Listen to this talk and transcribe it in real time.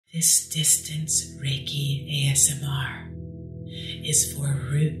This distance Reiki ASMR is for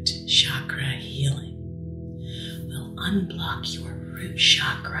root chakra healing. We'll unblock your root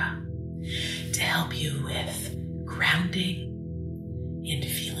chakra to help you with grounding and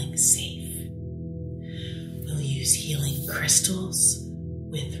feeling safe. We'll use healing crystals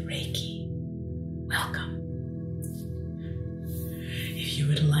with Reiki. Welcome. If you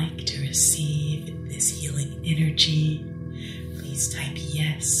would like to receive this healing energy, please type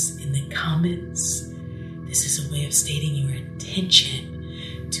yes in the comments. This is a way of stating your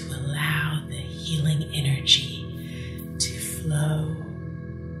intention to allow the healing energy to flow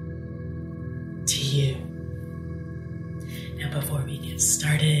to you. Now, before we get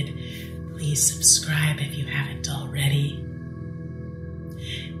started, please subscribe if you haven't already.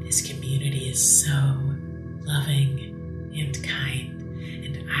 This community is so loving and kind,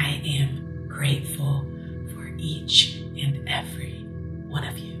 and I am grateful for each and every one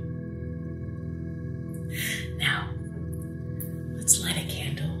of you. Now, let's light a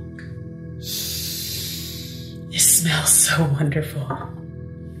candle. This smells so wonderful.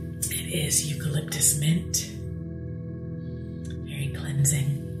 It is eucalyptus mint. Very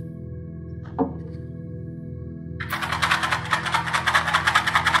cleansing.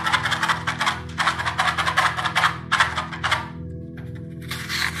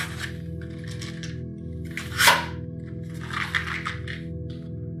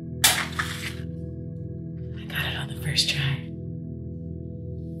 First try.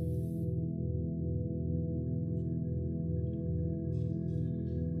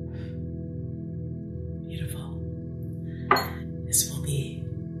 Beautiful. This will be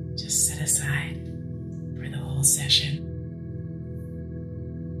just set aside for the whole session.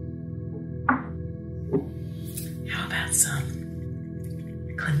 How about some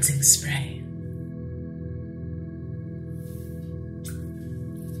cleansing spray?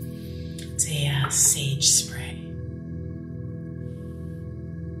 It's a sage spray.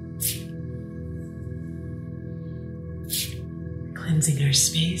 Cleansing our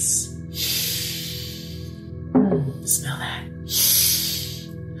space. Smell that.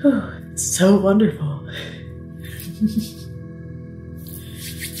 It's so wonderful. All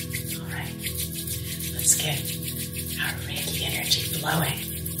right, let's get our Reiki energy flowing.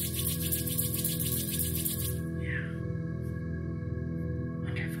 Yeah,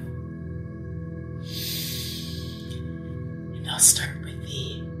 wonderful. And I'll start with the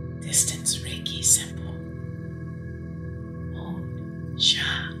distance Reiki symbol.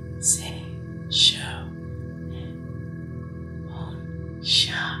 Sha, se, sho, nen. On,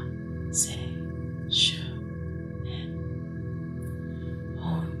 sha, se, sho, nen.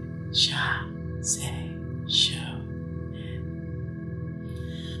 On, sha, se, sho, nen.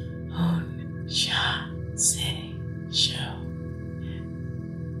 On, sha, se, sho, nen.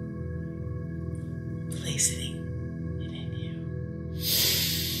 Placing it in you.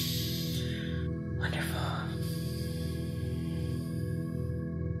 Wonderful.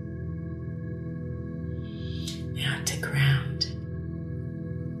 Now to ground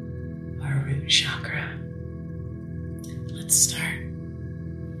our root chakra, let's start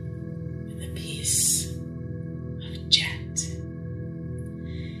with a piece of jet.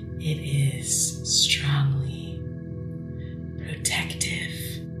 It is strongly protective.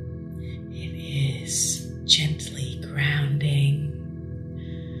 It is gently grounding,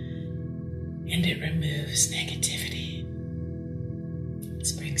 and it removes negativity.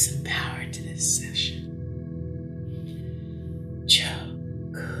 Let's bring some power to this session.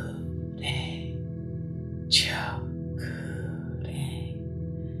 Chakra, chakra,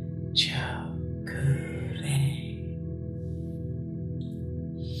 chakra.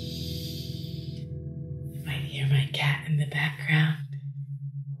 You might hear my cat in the background.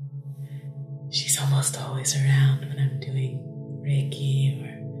 She's almost always around when I'm doing Reiki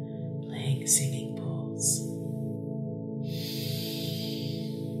or playing singing bowls.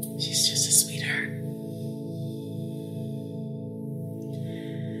 She's just a sweetheart.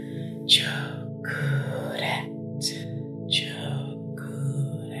 Chakra,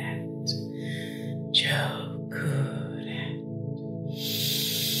 chakra, chakra.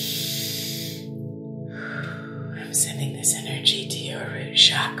 I'm sending this energy to your root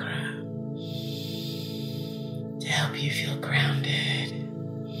chakra to help you feel grounded,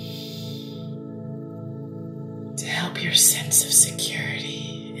 to help your sense of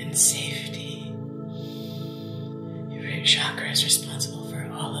security and safety. Your root chakra is responsible for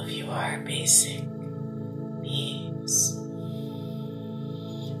all of your basic needs.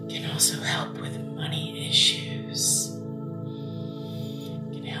 It can also help with money issues.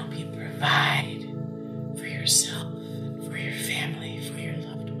 It can help you provide for yourself and for your family, for your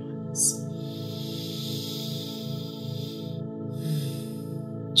loved ones.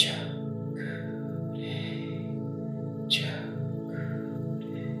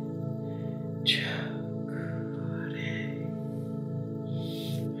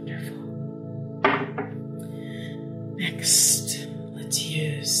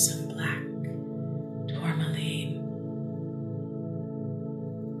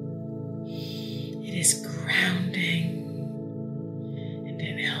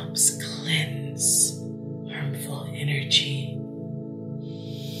 helps cleanse harmful energy.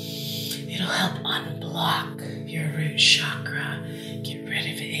 It'll help unblock your root chakra, get rid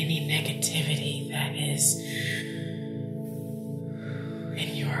of any negativity that is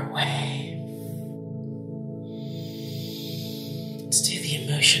in your way. Let's do the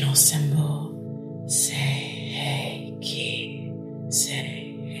emotional symbol. Say, Reiki.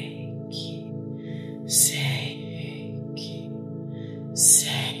 Say, Reiki. Say, Reiki. Say,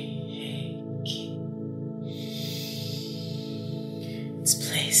 Reiki. It's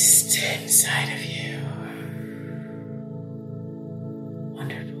placed inside of you.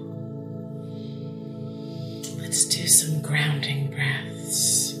 Wonderful. Let's do some grounding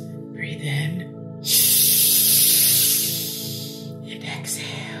breaths. Breathe in and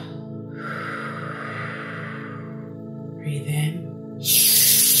exhale. Breathe in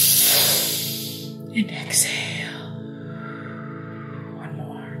and exhale. One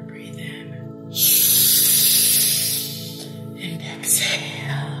more. Breathe in and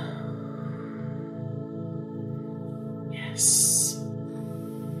exhale. Yes.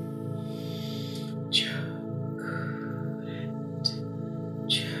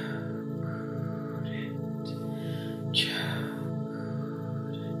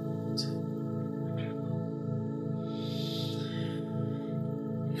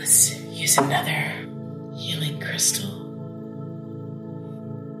 Let's use another healing crystal.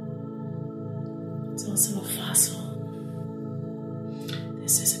 It's also a fossil.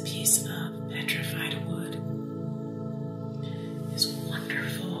 This is a piece of petrified wood. It's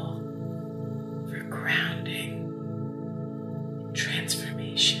wonderful for grounding and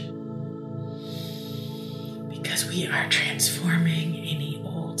transformation. Because we are transforming any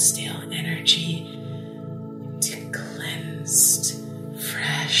old stale energy into cleansed,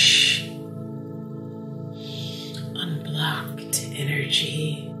 fresh, unblocked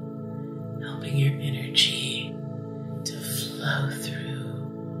energy, helping your energy to flow through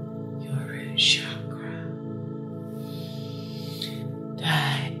your root chakra.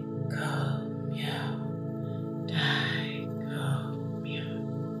 Dai go myo, dai go myo,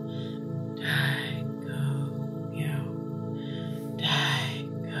 dai go myo, dai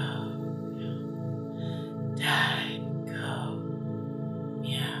go myo, dai go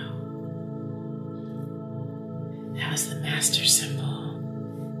myo. That was the master symbol.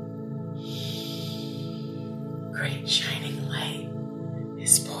 Great shining light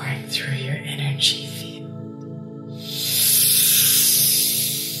is pouring through your energy field.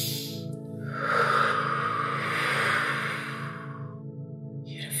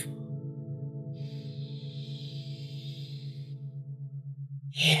 Beautiful.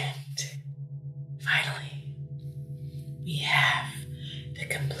 And finally, we have the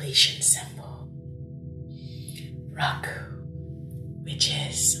completion symbol, Raku, which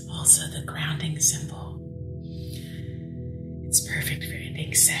is also the grounding symbol. It's perfect for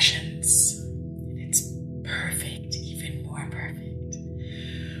ending sessions, and it's perfect, even more perfect,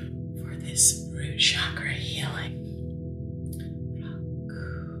 for this root chakra healing.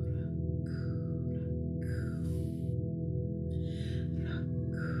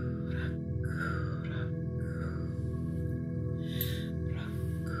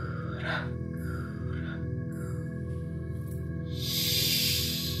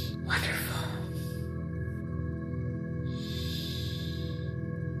 Wonderful.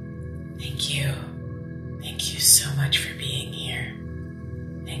 Thank you. Thank you so much for being here.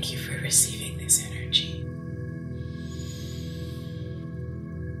 Thank you for receiving this energy.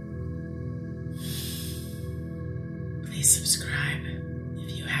 Please subscribe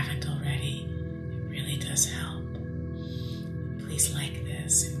if you haven't already. It really does help. Please like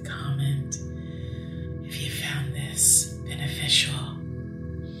this and comment if you found this beneficial.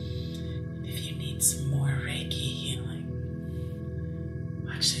 And if you need some more